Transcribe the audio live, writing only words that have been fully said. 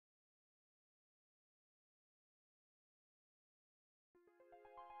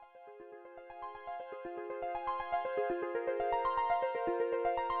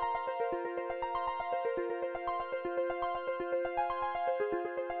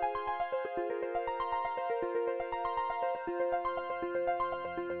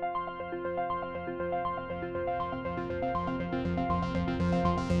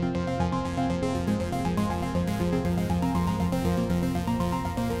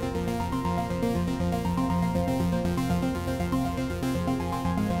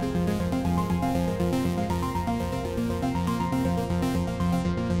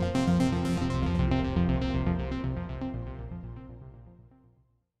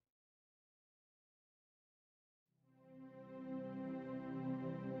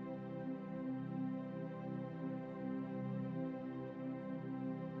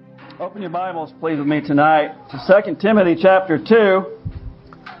Open your Bibles, please, with me tonight to 2 Timothy chapter 2.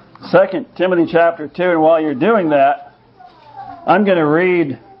 2 Timothy chapter 2, and while you're doing that, I'm going to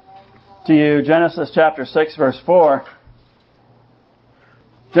read to you Genesis chapter 6, verse 4.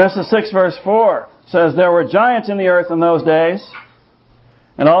 Genesis 6, verse 4 says, "There were giants in the earth in those days,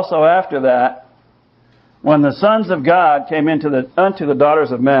 and also after that, when the sons of God came unto the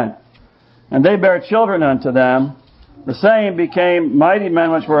daughters of men, and they bare children unto them, the same became mighty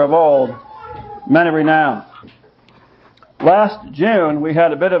men which were of old, men of renown." Last June, we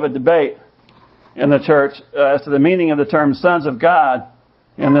had a bit of a debate in the church as to the meaning of the term sons of God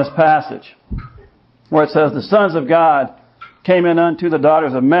in this passage, where it says, "The sons of God came in unto the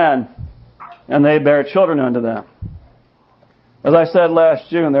daughters of men, and they bare children unto them." As I said last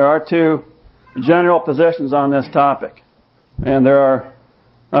June, there are two general positions on this topic, and there are,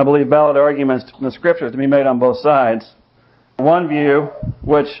 I believe, valid arguments from the Scriptures to be made on both sides. One view,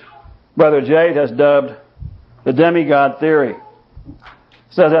 which Brother Jade has dubbed the demigod theory,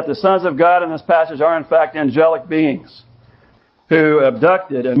 says that the sons of God in this passage are in fact angelic beings who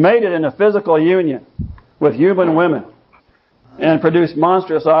abducted and mated in a physical union with human women and produced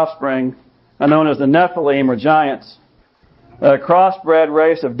monstrous offspring known as the Nephilim, or giants, a crossbred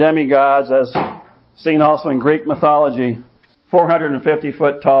race of demigods, as seen also in Greek mythology,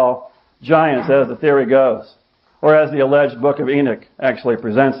 450-foot tall giants, as the theory goes, or as the alleged book of Enoch actually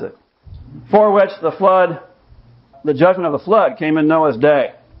presents it, for which the judgment of the flood came in Noah's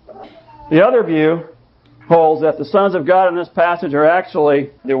day. The other view holds that the sons of God in this passage are actually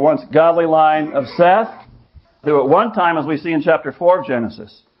the once godly line of Seth, who at one time, as we see in chapter 4 of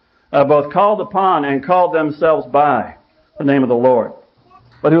Genesis, both called upon and called themselves by the name of the Lord,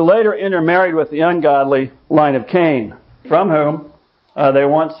 but who later intermarried with the ungodly line of Cain, from whom they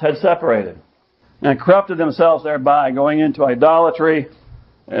once had separated, and corrupted themselves thereby, going into idolatry,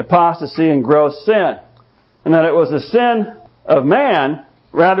 apostasy, and gross sin. And that it was the sin of man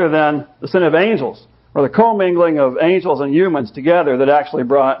rather than the sin of angels, or the commingling of angels and humans together, that actually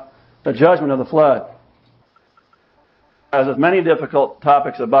brought the judgment of the flood. As with many difficult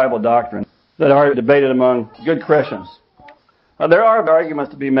topics of Bible doctrine that are debated among good Christians, there are arguments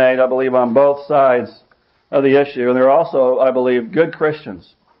to be made, I believe, on both sides of the issue. And there are also, I believe, good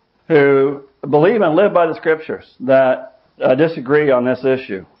Christians who believe and live by the Scriptures that disagree on this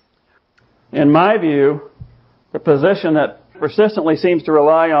issue. In my view, the position that persistently seems to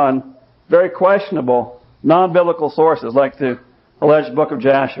rely on very questionable, non-biblical sources, like the alleged book of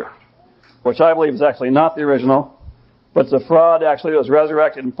Jasher, which I believe is actually not the original, but it's a fraud actually that was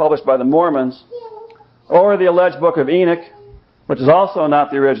resurrected and published by the Mormons, or the alleged book of Enoch, which is also not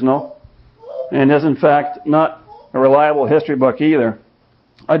the original, and is in fact not a reliable history book either.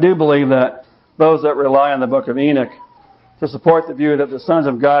 I do believe that those that rely on the book of Enoch to support the view that the sons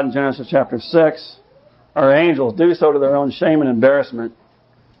of God in Genesis chapter 6 are angels do so to their own shame and embarrassment.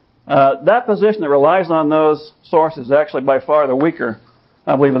 That position that relies on those sources is actually by far the weaker,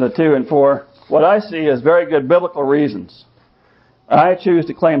 I believe, of the two, and for what I see as very good biblical reasons, I choose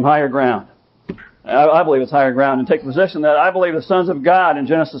to claim higher ground. I believe it's higher ground, and take the position that I believe the sons of God in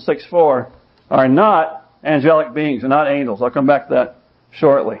Genesis 6:4 are not angelic beings, they're not angels. I'll come back to that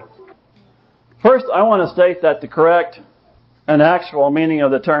shortly. First, I want to state that the correct and actual meaning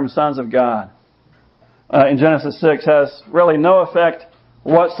of the term sons of God in Genesis 6 has really no effect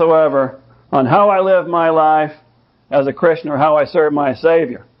whatsoever on how I live my life as a Christian or how I serve my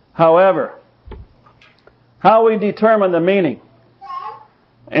Savior. However, how we determine the meaning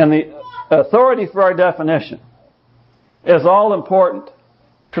and the authority for our definition is all important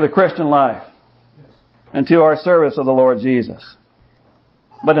to the Christian life and to our service of the Lord Jesus.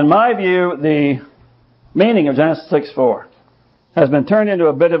 But in my view, the meaning of Genesis 6:4 has been turned into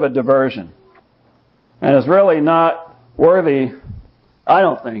a bit of a diversion, and is really not worthy, I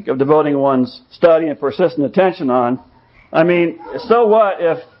don't think, of devoting one's study and persistent attention on. I mean, so what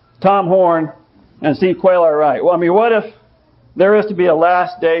if Tom Horn and Steve Quayle are right? Well, I mean, what if there is to be a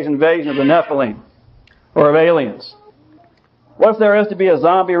last days invasion of the Nephilim, or of aliens? What if there is to be a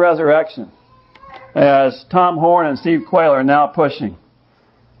zombie resurrection, as Tom Horn and Steve Quayle are now pushing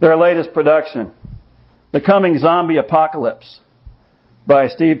their latest production, The Coming Zombie Apocalypse, by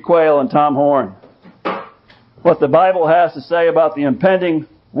Steve Quayle and Tom Horn? What the Bible has to say about the impending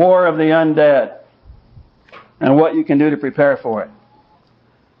war of the undead, and what you can do to prepare for it.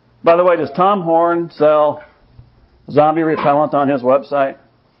 By the way, does Tom Horn sell zombie repellent on his website?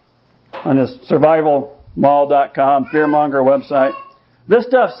 On his survivalmall.com, fearmonger website? This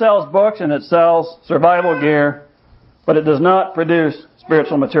stuff sells books and it sells survival gear, but it does not produce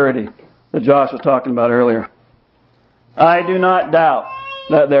spiritual maturity that Josh was talking about earlier. I do not doubt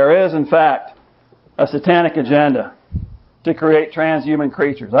that there is, in fact, a satanic agenda to create transhuman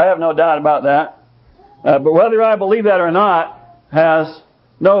creatures. I have no doubt about that. But whether I believe that or not has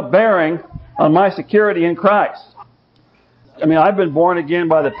no bearing on my security in Christ. I mean, I've been born again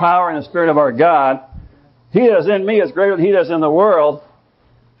by the power and the Spirit of our God. He that is in me is greater than he that is in the world.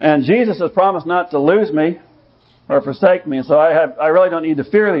 And Jesus has promised not to lose me or forsake me. So I really don't need to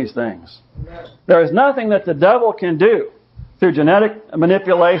fear these things. There is nothing that the devil can do through genetic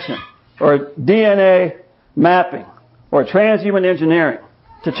manipulation or DNA mapping or transhuman engineering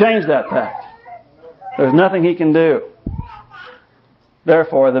to change that fact. There's nothing he can do.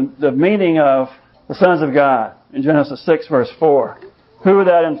 Therefore, the meaning of the sons of God in Genesis 6 verse 4, who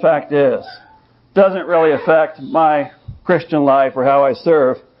that in fact is, doesn't really affect my Christian life or how I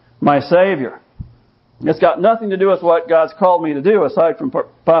serve my Savior. It's got nothing to do with what God's called me to do aside from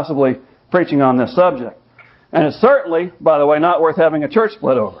possibly preaching on this subject. And it's certainly, by the way, not worth having a church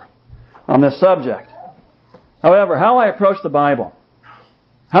split over on this subject. However, how I approach the Bible,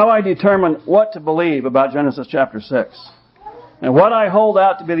 how I determine what to believe about Genesis chapter 6, and what I hold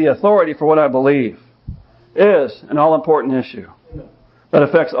out to be the authority for what I believe is an all-important issue that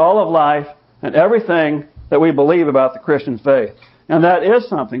affects all of life and everything that we believe about the Christian faith. And that is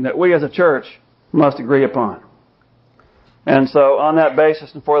something that we as a church must agree upon. And so on that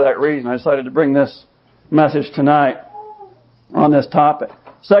basis and for that reason, I decided to bring this message tonight on this topic.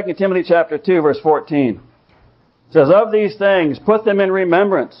 2 Timothy chapter 2 verse 14 says, of these things put them in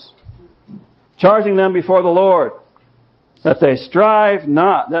remembrance, charging them before the Lord, that they strive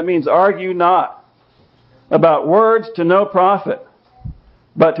not, that means argue not, about words to no profit,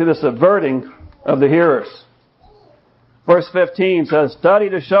 but to the subverting of the hearers. Verse 15 says, study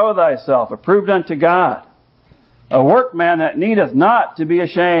to show thyself approved unto God, a workman that needeth not to be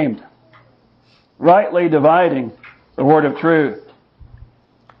ashamed, rightly dividing the word of truth.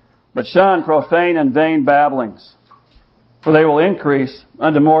 But shun profane and vain babblings, for they will increase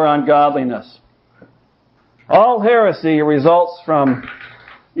unto more ungodliness. All heresy results from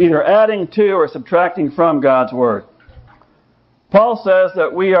either adding to or subtracting from God's Word. Paul says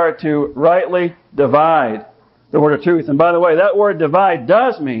that we are to rightly divide the word of truth. And by the way, that word divide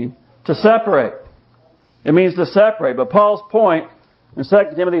does mean to separate. It means to separate. But Paul's point in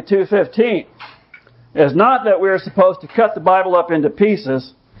 2 Timothy 2:15 is not that we're supposed to cut the Bible up into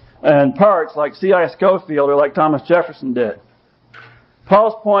pieces and parts like C.I. Scofield or like Thomas Jefferson did.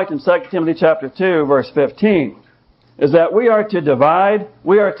 Paul's point in 2 Timothy chapter 2, verse 15, is that we are to divide,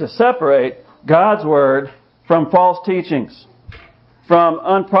 we are to separate God's Word from false teachings, from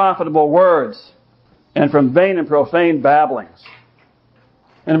unprofitable words, and from vain and profane babblings.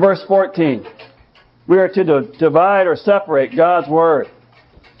 In verse 14, we are to divide or separate God's Word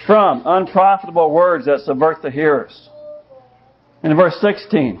from unprofitable words that subvert the hearers. In verse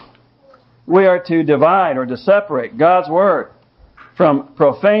 16, we are to divide or to separate God's Word from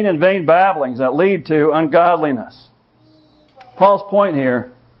profane and vain babblings that lead to ungodliness. Paul's point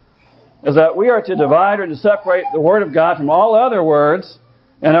here is that we are to divide or to separate the Word of God from all other words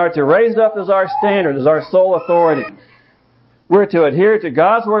and are to raise it up as our standard, as our sole authority. We're to adhere to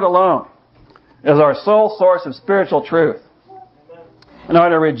God's Word alone as our sole source of spiritual truth, and are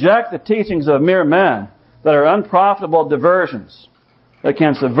to reject the teachings of mere men that are unprofitable diversions that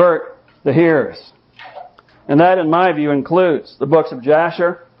can subvert the hearers. And that, in my view, includes the books of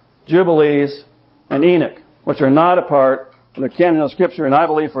Jasher, Jubilees, and Enoch, which are not a part of the canon of Scripture, and I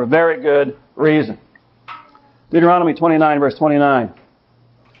believe for a very good reason. Deuteronomy 29, verse 29.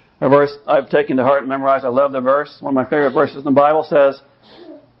 A verse I've taken to heart and memorized. I love the verse. One of my favorite verses in the Bible says,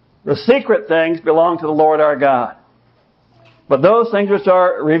 the secret things belong to the Lord our God, but those things which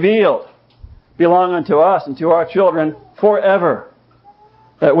are revealed belong unto us and to our children forever,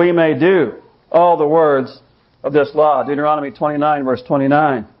 that we may do all the words of this law. Deuteronomy 29, verse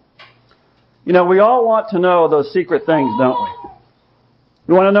 29. You know, we all want to know those secret things, don't we?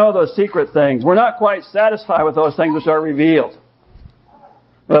 We want to know those secret things. We're not quite satisfied with those things which are revealed.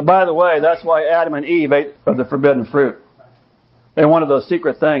 But by the way, that's why Adam and Eve ate of the forbidden fruit. They wanted those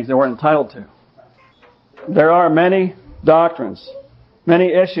secret things they weren't entitled to. There are many doctrines,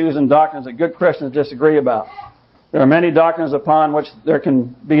 many issues and doctrines that good Christians disagree about. There are many doctrines upon which there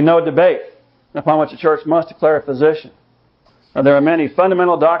can be no debate, upon which the church must declare a position. There are many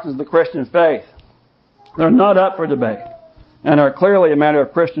fundamental doctrines of the Christian faith that are not up for debate and are clearly a matter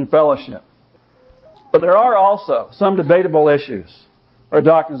of Christian fellowship. But there are also some debatable issues or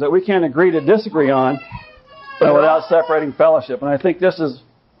doctrines that we can agree to disagree on without separating fellowship. And I think this is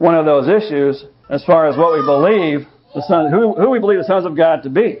one of those issues as far as what we believe, who we believe the sons of God to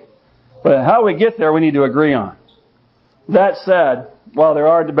be. But how we get there, we need to agree on. That said, while there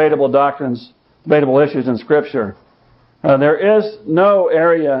are debatable doctrines, debatable issues in Scripture, there is no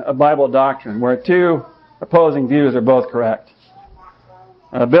area of Bible doctrine where two opposing views are both correct.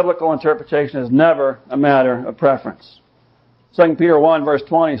 Biblical interpretation is never a matter of preference. 2 Peter 1 verse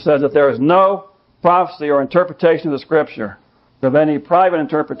 20 says that there is no prophecy or interpretation of the Scripture of any private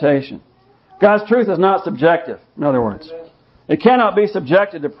interpretation. God's truth is not subjective, in other words. It cannot be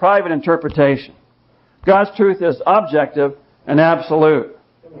subjected to private interpretation. God's truth is objective and absolute.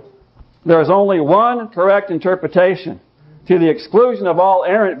 There is only one correct interpretation, to the exclusion of all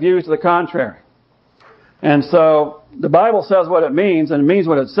errant views to the contrary. And so the Bible says what it means, and it means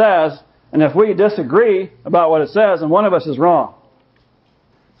what it says, and if we disagree about what it says, then one of us is wrong.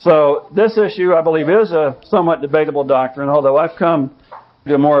 So this issue, I believe, is a somewhat debatable doctrine, although I've come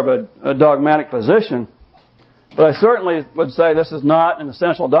to more of a dogmatic position. But I certainly would say this is not an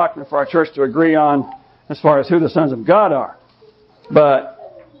essential doctrine for our church to agree on as far as who the sons of God are. But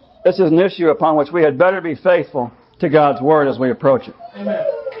this is an issue upon which we had better be faithful to God's Word as we approach it. Amen.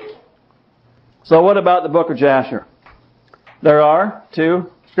 So what about the book of Jasher? There are two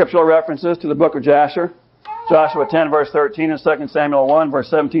scriptural references to the book of Jasher. Joshua 10 verse 13 and 2 Samuel 1 verse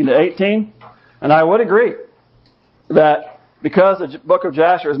 17 to 18. And I would agree that because the book of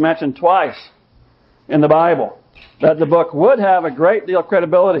Jasher is mentioned twice in the Bible, that the book would have a great deal of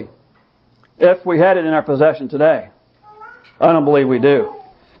credibility if we had it in our possession today. I don't believe we do.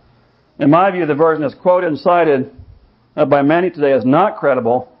 In my view, the version is quoted and cited by many today as not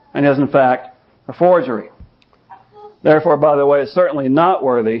credible and is in fact a forgery. Therefore, by the way, it's certainly not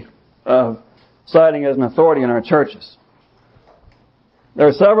worthy of citing as an authority in our churches. There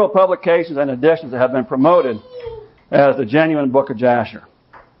are several publications and editions that have been promoted as the genuine book of Jasher.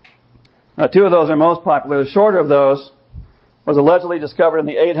 Now, two of those are most popular. The shorter of those was allegedly discovered in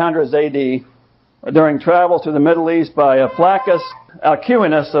the 800s AD during travels to the Middle East by Flaccus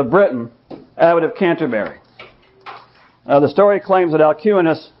Alcuinus of Britain, abbot of Canterbury. The story claims that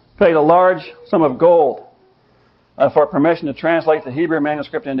Alcuinus paid a large sum of gold for permission to translate the Hebrew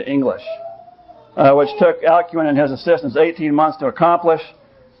manuscript into English, which took Alcuin and his assistants 18 months to accomplish.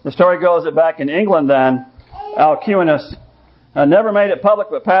 The story goes that back in England then, Alcuinus never made it public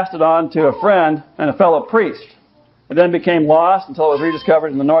but passed it on to a friend and a fellow priest. It then became lost until it was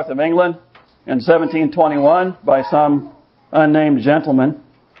rediscovered in the north of England in 1721 by some unnamed gentleman.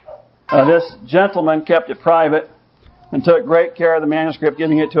 This gentleman kept it private and took great care of the manuscript,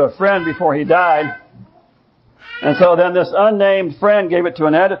 giving it to a friend before he died. And so then this unnamed friend gave it to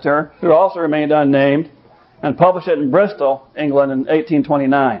an editor who also remained unnamed and published it in Bristol, England in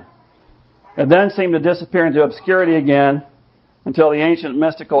 1829. It then seemed to disappear into obscurity again until the ancient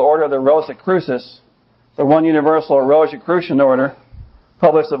mystical order of the Rosicrucis, the one universal Rosicrucian order,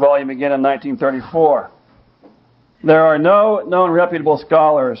 published the volume again in 1934. There are no known reputable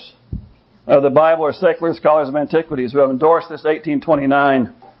scholars of the Bible or secular scholars of antiquities who have endorsed this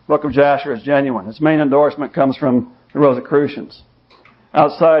 1829 book of Jasher as genuine. Its main endorsement comes from the Rosicrucians.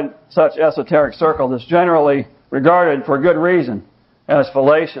 Outside such esoteric circles, it's generally regarded for good reason as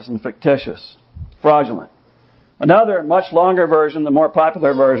fallacious and fictitious, fraudulent. Another, much longer version, the more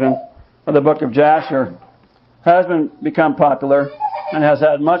popular version of the book of Jasher, has become popular and has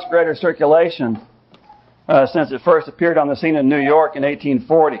had much greater circulation since it first appeared on the scene in New York in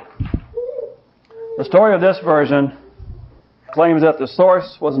 1840. The story of this version claims that the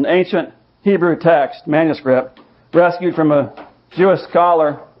source was an ancient Hebrew text, manuscript, rescued from a Jewish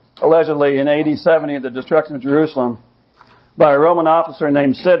scholar, allegedly in AD 70 at the destruction of Jerusalem, by a Roman officer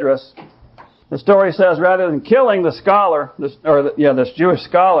named Sidrus. The story says rather than killing the scholar, this Jewish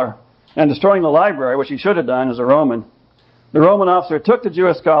scholar, and destroying the library, which he should have done as a Roman, the Roman officer took the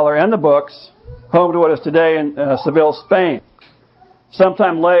Jewish scholar and the books home to what is today in Seville, Spain.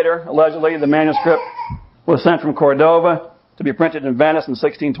 Sometime later, allegedly, the manuscript was sent from Cordova to be printed in Venice in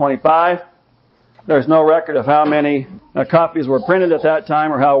 1625. There's no record of how many copies were printed at that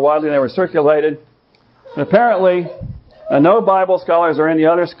time or how widely they were circulated. And apparently, no Bible scholars or any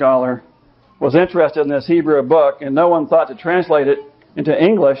other scholar was interested in this Hebrew book, and no one thought to translate it into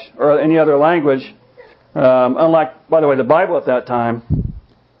English or any other language, unlike, by the way, the Bible at that time,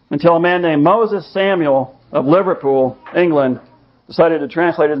 until a man named Moses Samuel of Liverpool, England, decided to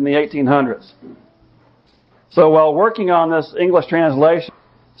translate it in the 1800s. So while working on this English translation,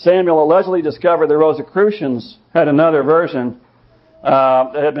 Samuel allegedly discovered the Rosicrucians had another version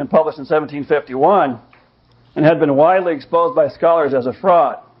that had been published in 1751 and had been widely exposed by scholars as a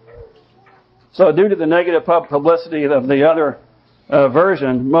fraud. So due to the negative publicity of the other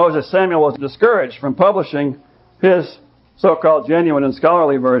version, Moses Samuel was discouraged from publishing his so-called genuine and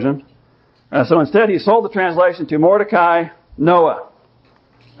scholarly version. So instead, he sold the translation to Mordecai Noah,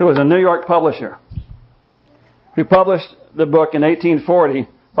 who was a New York publisher, who published the book in 1840,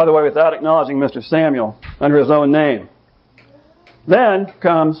 by the way, without acknowledging Mr. Samuel, under his own name. Then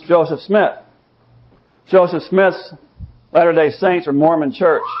comes Joseph Smith. Joseph Smith's Latter-day Saints or Mormon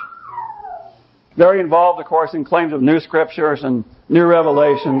Church. Very involved, of course, in claims of new scriptures and new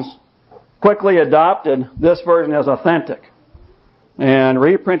revelations. Quickly adopted this version as authentic and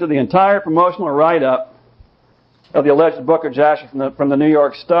reprinted the entire promotional write-up of the alleged Book of Jasher from the New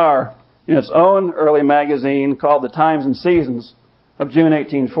York Star in its own early magazine called The Times and Seasons of June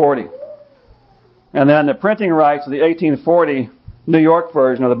 1840. And then the printing rights of the 1840 New York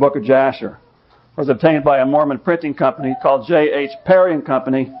version of the Book of Jasher was obtained by a Mormon printing company called J.H. Perry and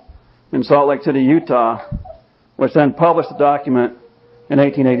Company in Salt Lake City, Utah, which then published the document in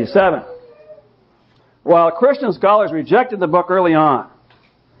 1887. While Christian scholars rejected the book early on,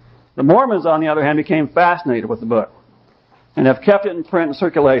 the Mormons, on the other hand, became fascinated with the book and have kept it in print and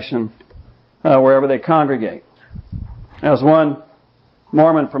circulation wherever they congregate. As one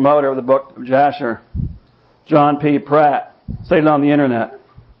Mormon promoter of the Book of Jasher, John P. Pratt, stated on the internet,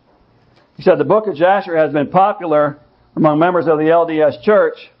 he said, the Book of Jasher has been popular among members of the LDS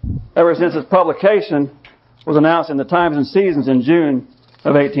Church ever since its publication was announced in the Times and Seasons in June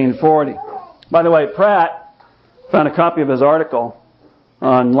of 1840. By the way, Pratt found a copy of his article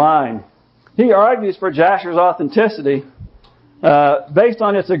online. He argues for Jasher's authenticity based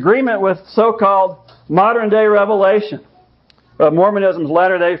on its agreement with so-called modern-day revelation of Mormonism's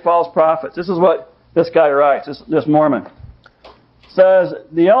latter-day false prophets. This is what this guy writes, this Mormon. Says,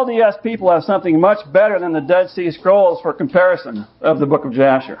 the LDS people have something much better than the Dead Sea Scrolls for comparison of the Book of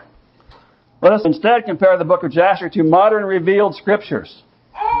Jasher. Let us instead compare the Book of Jasher to modern revealed scriptures,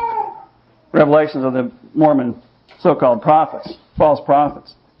 revelations of the Mormon so-called prophets, false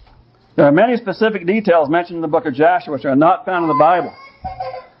prophets. There are many specific details mentioned in the Book of Jasher which are not found in the Bible,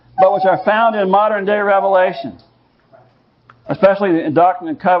 but which are found in modern-day revelation, especially in Doctrine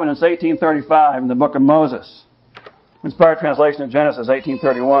and Covenants 1835 and the Book of Moses, inspired translation of Genesis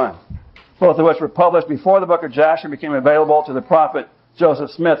 1831, both of which were published before the Book of Jasher became available to the prophet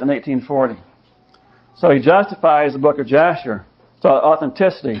Joseph Smith in 1840. So he justifies the Book of Jasher, its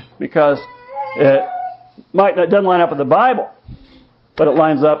authenticity, because it doesn't line up with the Bible, but it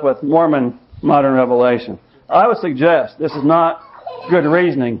lines up with Mormon modern revelation. I would suggest this is not good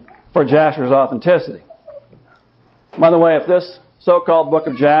reasoning for Jasher's authenticity. By the way, if this so-called Book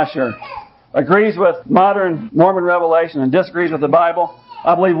of Jasher agrees with modern Mormon revelation and disagrees with the Bible,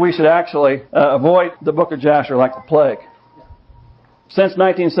 I believe we should actually avoid the Book of Jasher like the plague. Since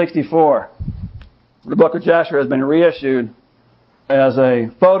 1964, the Book of Jasher has been reissued as a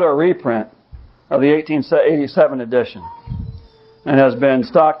photo reprint of the 1887 edition and has been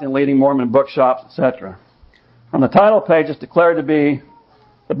stocked in leading Mormon bookshops, etc. On the title page, it's declared to be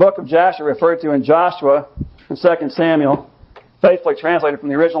the Book of Jasher referred to in Joshua and 2 Samuel, faithfully translated from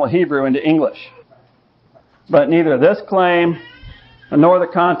the original Hebrew into English. But neither this claim nor the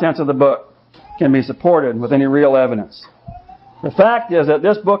contents of the book can be supported with any real evidence. The fact is that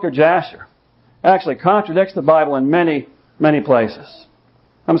this Book of Jasher actually contradicts the Bible in many, many places.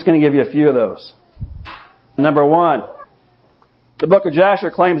 I'm just going to give you a few of those. Number one, the Book of Jasher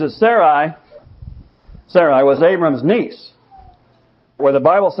claims that Sarai was Abram's niece, where the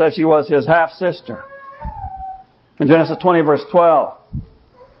Bible says she was his half-sister. In Genesis 20, verse 12,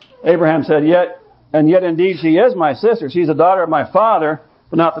 Abraham said, Yet indeed she is my sister. She's the daughter of my father,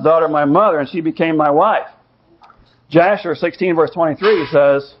 but not the daughter of my mother, and she became my wife. Jasher 16, verse 23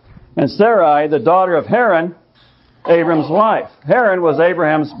 says, And Sarai, the daughter of Haran, Abram's wife. Haran was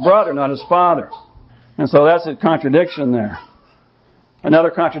Abraham's brother, not his father. And so that's a contradiction there.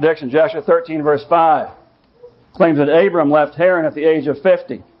 Another contradiction, Jasher 13, verse 5, claims that Abram left Haran at the age of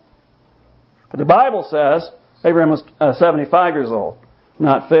 50. But the Bible says Abraham was 75 years old,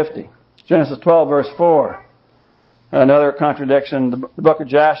 not 50. Genesis 12, verse 4. Another contradiction, the Book of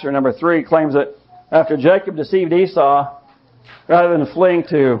Jasher, number 3, claims that after Jacob deceived Esau, rather than fleeing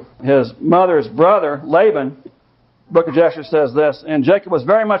to his mother's brother, Laban, the Book of Jasher says this, And Jacob was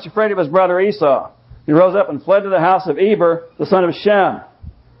very much afraid of his brother Esau. He rose up and fled to the house of Eber, the son of Shem.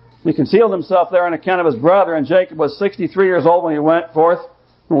 He concealed himself there on account of his brother, and Jacob was 63 years old when he went forth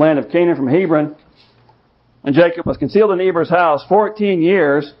from the land of Canaan from Hebron. And Jacob was concealed in Eber's house 14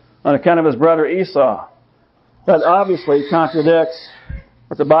 years on account of his brother Esau. That obviously contradicts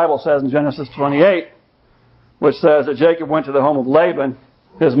what the Bible says in Genesis 28, which says that Jacob went to the home of Laban,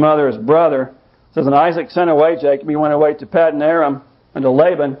 his mother's brother. It says, And Isaac sent away Jacob. He went away to Paddan Aram and to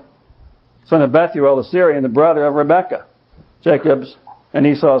Laban, son of Bethuel the Syrian, the brother of Rebekah, Jacob's and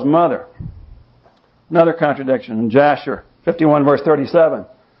Esau's mother. Another contradiction in Jasher 51 verse 37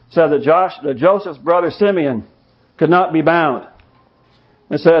 said that Joseph's brother Simeon could not be bound.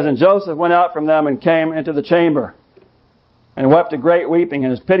 It says, and Joseph went out from them and came into the chamber and wept a great weeping,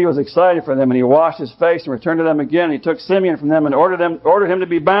 and his pity was excited for them, and he washed his face and returned to them again. He took Simeon from them and ordered him to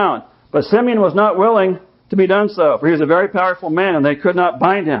be bound. But Simeon was not willing to be done so, for he was a very powerful man, and they could not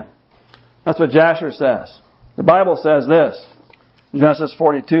bind him. That's what Jasher says. The Bible says this, in Genesis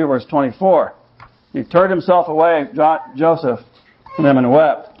 42 verse 24. He turned himself away, Joseph, from them and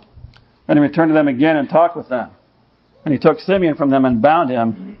wept. Then he returned to them again and talked with them. And he took Simeon from them and bound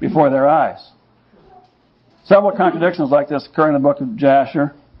him before their eyes. Several contradictions like this occur in the book of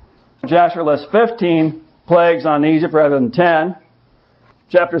Jasher. Jasher lists 15 plagues on Egypt rather than 10.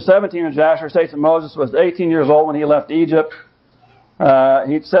 Chapter 17 of Jasher states that Moses was 18 years old when he left Egypt.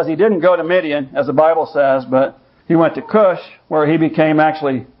 He says he didn't go to Midian, as the Bible says, but he went to Cush, where he became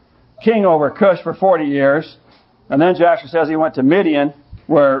actually king over Cush for 40 years. And then Jasher says he went to Midian,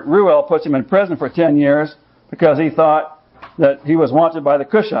 where Ruel puts him in prison for 10 years because he thought that he was wanted by the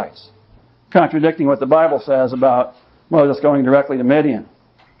Cushites, contradicting what the Bible says about Moses going directly to Midian.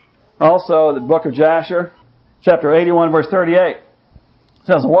 Also, the book of Jasher, chapter 81, verse 38,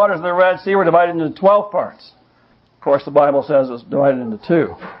 says the waters of the Red Sea were divided into 12 parts. Of course, the Bible says it was divided into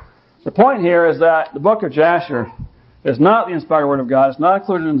 2. The point here is that the book of Jasher is not the inspired Word of God. It's not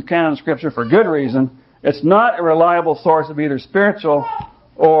included in the canon of Scripture for good reason. It's not a reliable source of either spiritual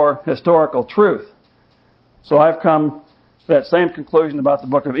or historical truth. So I've come to that same conclusion about the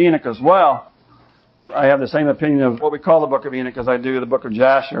book of Enoch as well. I have the same opinion of what we call the book of Enoch as I do the book of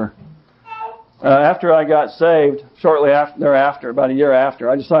Jasher. After I got saved, shortly thereafter, about a year after,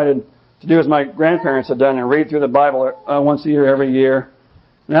 I decided to do as my grandparents had done and read through the Bible once a year, every year.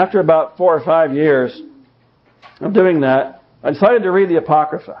 And after about 4 or 5 years of doing that, I decided to read the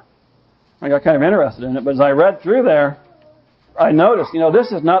Apocrypha. I got kind of interested in it, but as I read through there, I noticed,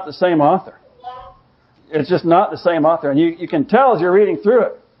 this is not the same author. It's just not the same author. And you can tell as you're reading through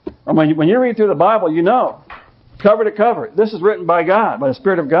it. And when you read through the Bible, cover to cover, this is written by God, by the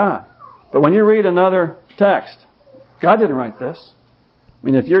Spirit of God. But when you read another text, God didn't write this. I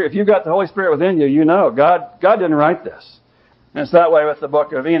mean, if you've got the Holy Spirit within you, God didn't write this. And it's that way with the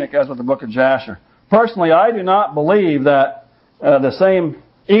book of Enoch as with the book of Jasher. Personally, I do not believe that the same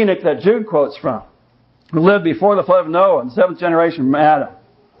Enoch that Jude quotes from, who lived before the flood of Noah, the 7th generation from Adam,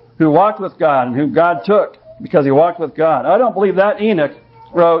 who walked with God and whom God took because he walked with God. I don't believe that Enoch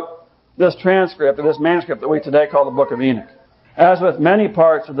wrote this transcript or this manuscript that we today call the book of Enoch. As with many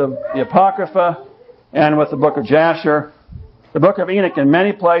parts of the Apocrypha and with the book of Jasher, the book of Enoch in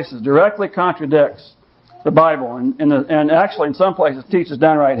many places directly contradicts the Bible and actually in some places teaches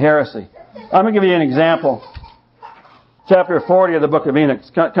downright heresy. I'm going to give you an example. Chapter 40 of the book of Enoch. It's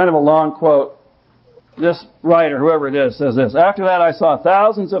kind of a long quote. This writer, whoever it is, says this. After that I saw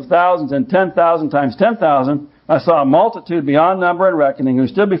thousands of thousands and 10,000 times 10,000. I saw a multitude beyond number and reckoning who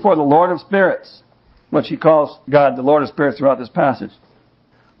stood before the Lord of Spirits, which he calls God the Lord of Spirits throughout this passage.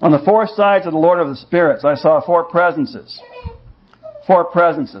 On the 4 sides of the Lord of the Spirits I saw 4 presences. 4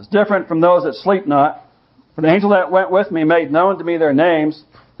 presences, different from those that sleep not. For the angel that went with me made known to me their names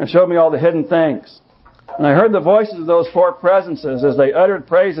and showed me all the hidden things. And I heard the voices of those 4 presences as they uttered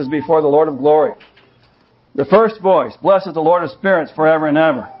praises before the Lord of glory. The first voice, blessed the Lord of Spirits forever and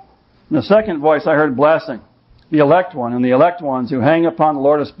ever. And the second voice I heard blessing, the elect one and the elect ones who hang upon the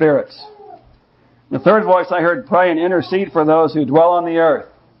Lord of Spirits. The third voice I heard pray and intercede for those who dwell on the earth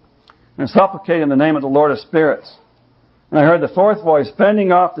and supplicate in the name of the Lord of Spirits. And I heard the fourth voice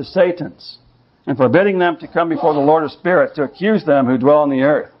fending off the Satans and forbidding them to come before the Lord of Spirits to accuse them who dwell on the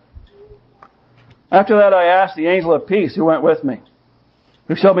earth. After that I asked the angel of peace who went with me,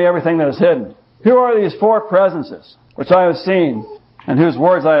 who showed me everything that is hidden. Who are these 4 presences which I have seen and whose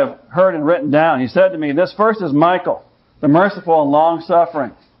words I have heard and written down? He said to me, this first is Michael, the merciful and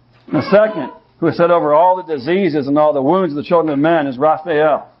long-suffering. And the second, who has set over all the diseases and all the wounds of the children of men, is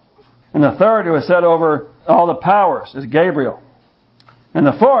Raphael. And the third, who has set over all the powers, is Gabriel. And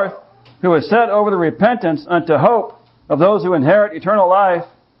the fourth, who has set over the repentance unto hope of those who inherit eternal life,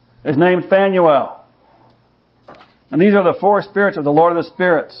 is named Phanuel. And these are the 4 spirits of the Lord of the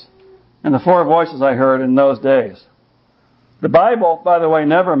Spirits, and the 4 voices I heard in those days. The Bible, by the way,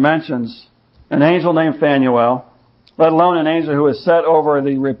 never mentions an angel named Phanuel, let alone an angel who is set over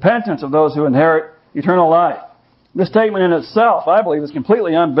the repentance of those who inherit eternal life. This statement in itself, I believe, is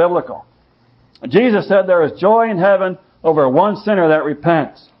completely unbiblical. Jesus said there is joy in heaven over one sinner that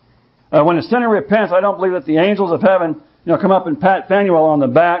repents. When a sinner repents, I don't believe that the angels of heaven, come up and pat Phanuel on the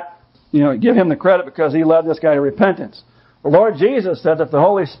back, give him the credit because he led this guy to repentance. The Lord Jesus said that the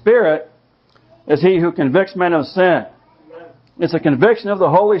Holy Spirit is he who convicts men of sin. It's a conviction of the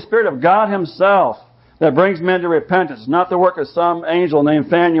Holy Spirit of God himself that brings men to repentance, not the work of some angel named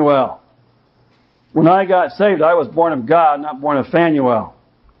Phanuel. When I got saved, I was born of God, not born of Phanuel.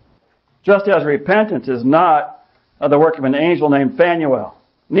 Just as repentance is not the work of an angel named Phanuel,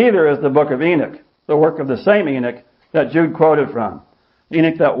 neither is the book of Enoch the work of the same Enoch that Jude quoted from.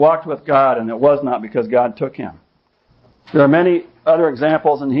 Enoch that walked with God, and it was not because God took him. There are many other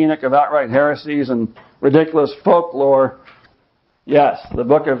examples in Enoch of outright heresies and ridiculous folklore. Yes, the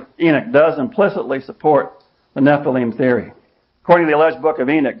book of Enoch does implicitly support the Nephilim theory. According to the alleged book of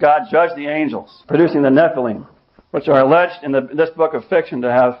Enoch, God judged the angels, producing the Nephilim, which are alleged in this book of fiction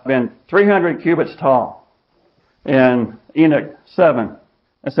to have been 300 cubits tall. In Enoch 7,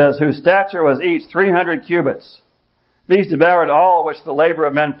 it says, whose stature was each 300 cubits. These devoured all which the labor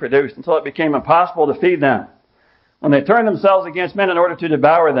of men produced, until it became impossible to feed them. When they turned themselves against men in order to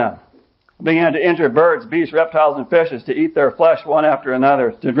devour them, began to injure birds, beasts, reptiles, and fishes, to eat their flesh one after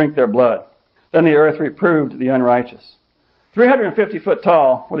another, to drink their blood. Then the earth reproved the unrighteous. 350 foot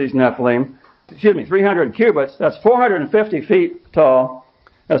tall were these Nephilim. 300 cubits, that's 450 feet tall.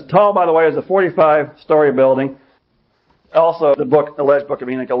 As tall, by the way, as a 45-story building. Also, the alleged book of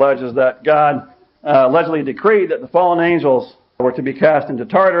Enoch alleges that God allegedly decreed that the fallen angels were to be cast into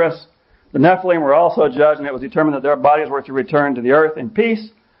Tartarus. The Nephilim were also judged, and it was determined that their bodies were to return to the earth in peace,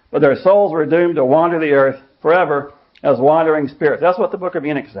 but their souls were doomed to wander the earth forever as wandering spirits. That's what the book of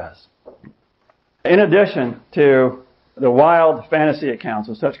Enoch says. In addition to the wild fantasy accounts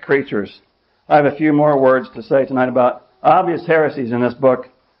of such creatures, I have a few more words to say tonight about obvious heresies in this book,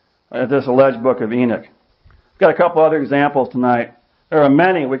 this alleged book of Enoch. I've got a couple other examples tonight. There are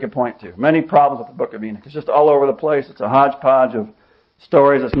many we could point to, many problems with the book of Enoch. It's just all over the place. It's a hodgepodge of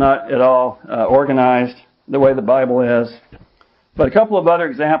stories. It's not at all organized the way the Bible is. But a couple of other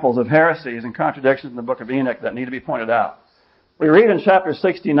examples of heresies and contradictions in the book of Enoch that need to be pointed out. We read in chapter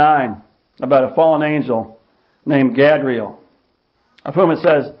 69 about a fallen angel named Gadriel, of whom it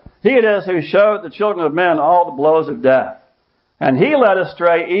says, he it is who showed the children of men all the blows of death. And he led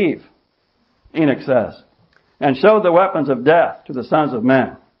astray Eve, Enoch says, and showed the weapons of death to the sons of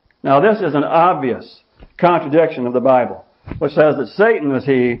men. Now this is an obvious contradiction of the Bible, which says that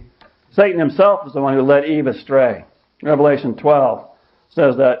Satan himself is the one who led Eve astray. Revelation 12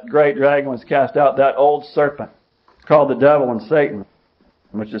 says that great dragon was cast out, that old serpent, called the devil and Satan,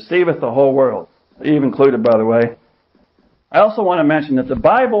 which deceiveth the whole world, Eve included, by the way. I also want to mention that the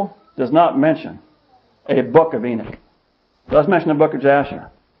Bible does not mention a book of Enoch. It does mention a book of Jasher.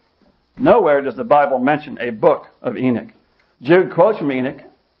 Nowhere does the Bible mention a book of Enoch. Jude quotes from Enoch,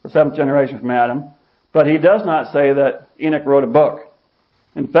 the seventh generation from Adam, but he does not say that Enoch wrote a book.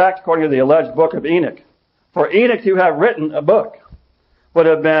 In fact, according to the alleged book of Enoch, for Enoch to have written a book would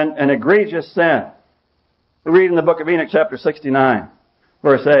have been an egregious sin. We read in the book of Enoch, chapter 69,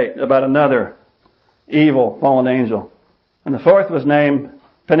 verse 8, about another evil fallen angel. And the fourth was named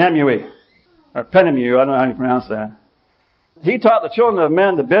Penemui, or Penemu, I don't know how you pronounce that. He taught the children of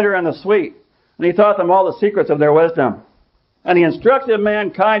men the bitter and the sweet, and he taught them all the secrets of their wisdom. And he instructed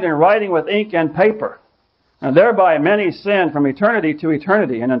mankind in writing with ink and paper, and thereby many sinned from eternity to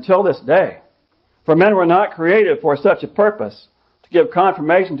eternity, and until this day. For men were not created for such a purpose, to give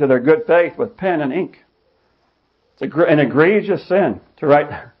confirmation to their good faith with pen and ink. It's an egregious sin to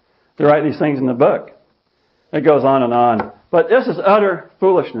write these things in the book. It goes on and on. But this is utter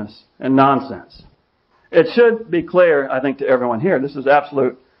foolishness and nonsense. It should be clear, I think, to everyone here, this is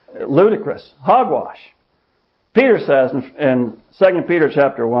absolute ludicrous hogwash. Peter says in 2 Peter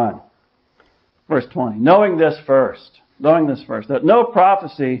chapter 1, verse 20, knowing this first, that no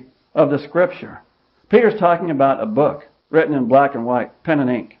prophecy of the Scripture, Peter's talking about a book written in black and white, pen and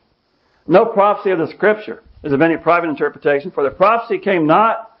ink. No prophecy of the Scripture is of any private interpretation, for the prophecy came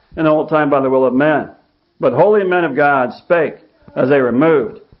not in old time by the will of men, but holy men of God spake as they were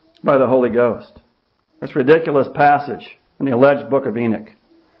moved by the Holy Ghost. This ridiculous passage in the alleged book of Enoch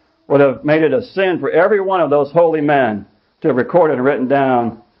would have made it a sin for every one of those holy men to have recorded and written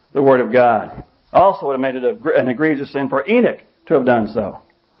down the Word of God. Also would have made it an egregious sin for Enoch to have done so.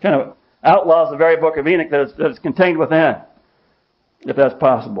 Kind of outlaws the very book of Enoch that is contained within, if that's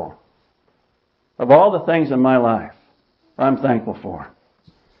possible. Of all the things in my life I'm thankful for,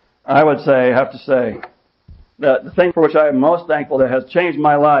 I have to say that the thing for which I am most thankful that has changed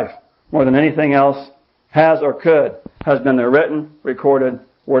my life more than anything else has or could has been the written, recorded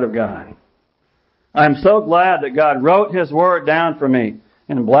Word of God. I am so glad that God wrote His Word down for me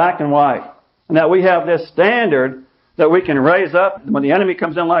in black and white, and that we have this standard that we can raise up when the enemy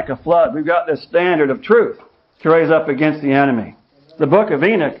comes in like a flood. We've got this standard of truth to raise up against the enemy. The book of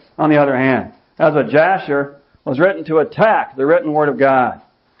Enoch, on the other hand, as with Jasher, was written to attack the written word of God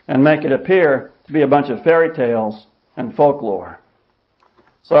and make it appear to be a bunch of fairy tales and folklore.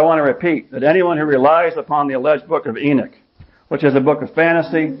 So I want to repeat that anyone who relies upon the alleged book of Enoch, which is a book of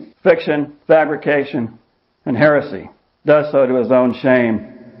fantasy, fiction, fabrication, and heresy, does so to his own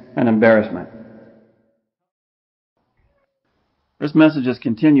shame and embarrassment. This message is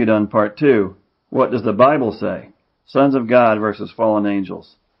continued on part 2. What does the Bible say? Sons of God versus fallen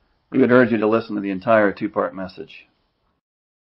angels. We would urge you to listen to the entire 2-part message.